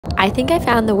I think I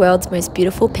found the world's most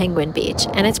beautiful penguin beach,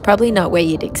 and it's probably not where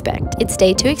you'd expect. It's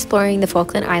day 2 exploring the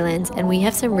Falkland Islands, and we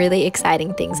have some really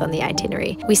exciting things on the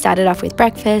itinerary. We started off with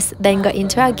breakfast, then got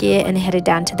into our gear and headed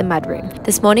down to the mudroom.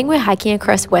 This morning we're hiking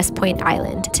across West Point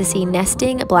Island to see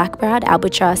nesting black-browed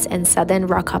albatross and southern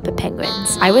rockhopper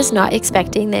penguins. I was not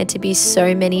expecting there to be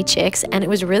so many chicks, and it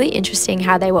was really interesting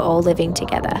how they were all living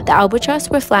together. The albatross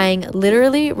were flying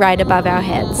literally right above our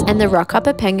heads, and the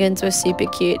rockhopper penguins were super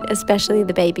cute, especially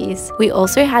the babies. We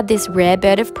also had this rare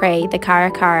bird of prey, the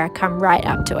caracara, come right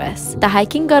up to us. The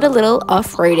hiking got a little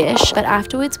off-roadish, but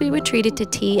afterwards we were treated to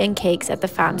tea and cakes at the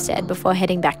farmstead before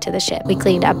heading back to the ship. We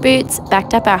cleaned our boots,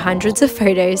 backed up our hundreds of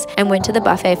photos, and went to the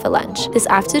buffet for lunch. This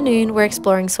afternoon we're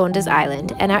exploring Saunders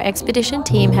Island, and our expedition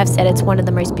team have said it's one of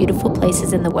the most beautiful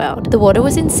places in the world. The water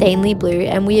was insanely blue,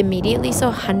 and we immediately saw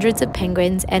hundreds of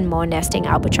penguins and more nesting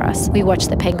albatross. We watched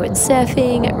the penguins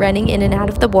surfing, running in and out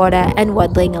of the water, and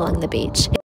waddling along the beach.